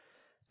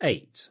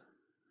8.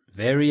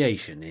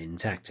 Variation in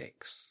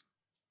tactics.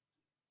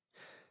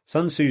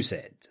 Sun Tzu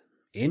said,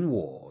 "In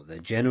war, the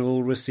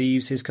general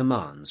receives his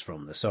commands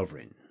from the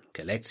sovereign,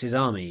 collects his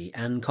army,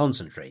 and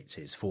concentrates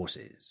his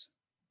forces."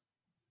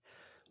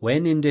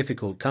 When in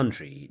difficult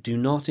country, do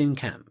not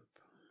encamp.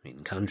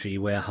 In country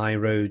where high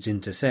roads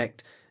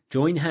intersect,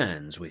 join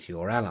hands with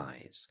your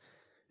allies.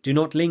 Do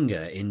not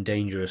linger in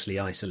dangerously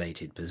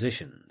isolated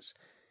positions.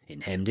 In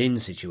hemmed-in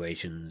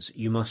situations,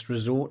 you must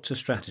resort to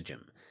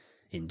stratagem.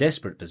 In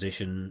desperate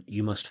position,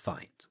 you must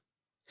fight.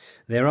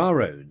 There are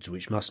roads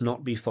which must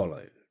not be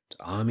followed,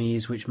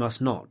 armies which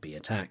must not be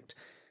attacked,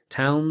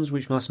 towns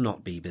which must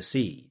not be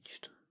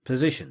besieged,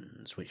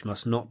 positions which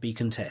must not be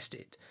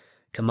contested,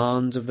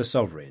 commands of the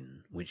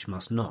sovereign which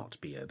must not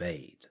be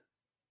obeyed.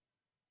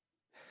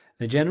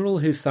 The general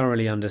who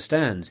thoroughly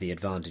understands the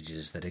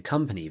advantages that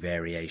accompany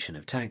variation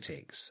of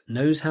tactics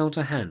knows how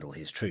to handle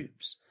his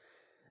troops.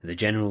 The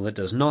general that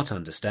does not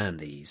understand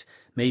these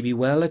may be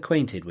well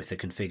acquainted with the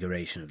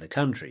configuration of the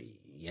country,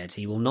 yet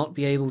he will not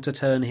be able to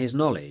turn his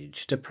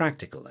knowledge to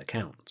practical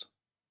account.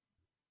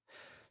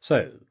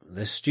 So,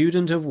 the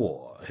student of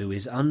war, who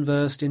is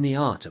unversed in the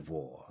art of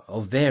war,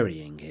 of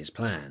varying his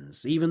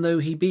plans, even though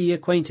he be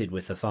acquainted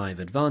with the 5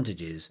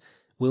 advantages,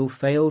 will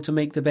fail to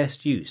make the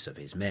best use of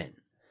his men.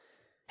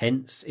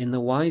 Hence, in the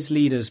wise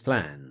leader's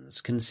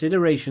plans,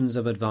 considerations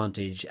of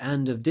advantage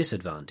and of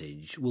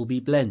disadvantage will be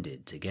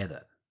blended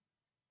together.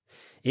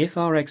 If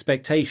our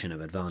expectation of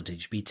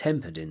advantage be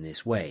tempered in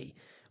this way,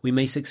 we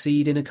may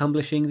succeed in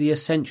accomplishing the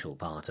essential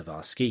part of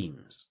our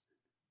schemes.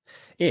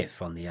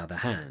 If, on the other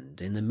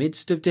hand, in the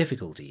midst of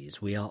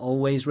difficulties we are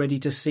always ready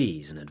to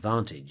seize an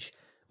advantage,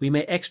 we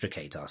may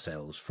extricate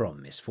ourselves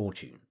from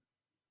misfortune.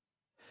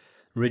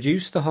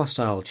 Reduce the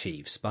hostile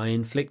chiefs by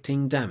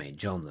inflicting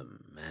damage on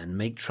them, and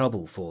make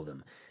trouble for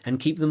them, and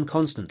keep them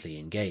constantly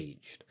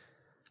engaged.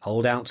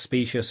 Hold out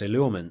specious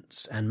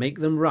allurements, and make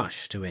them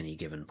rush to any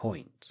given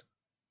point.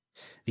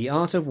 The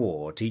art of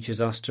war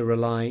teaches us to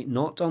rely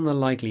not on the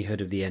likelihood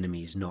of the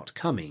enemy's not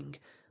coming,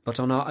 but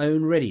on our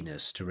own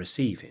readiness to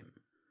receive him,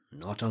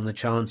 not on the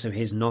chance of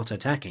his not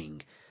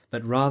attacking,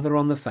 but rather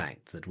on the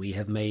fact that we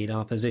have made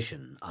our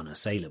position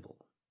unassailable.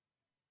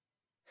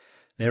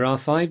 There are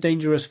 5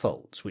 dangerous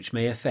faults which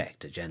may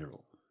affect a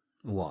general.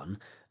 1.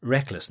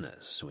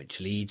 Recklessness, which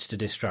leads to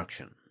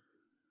destruction.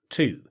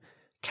 2.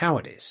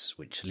 Cowardice,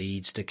 which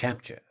leads to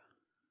capture.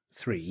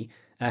 3.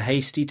 A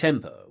hasty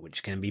temper,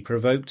 which can be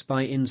provoked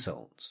by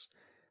insults.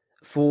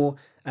 4.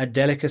 A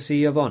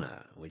delicacy of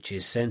honour, which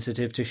is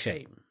sensitive to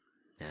shame.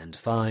 And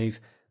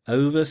 5.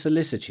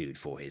 Over-solicitude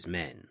for his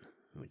men,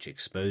 which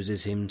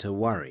exposes him to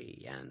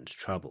worry and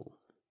trouble.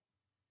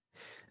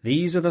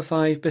 These are the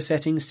 5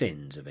 besetting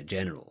sins of a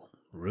general,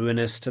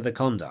 ruinous to the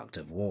conduct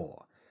of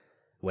war.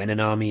 When an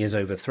army is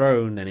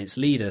overthrown and its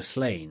leader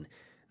slain,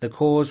 the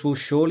cause will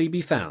surely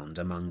be found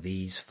among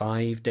these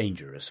 5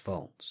 dangerous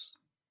faults.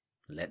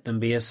 Let them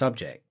be a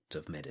subject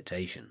of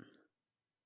meditation.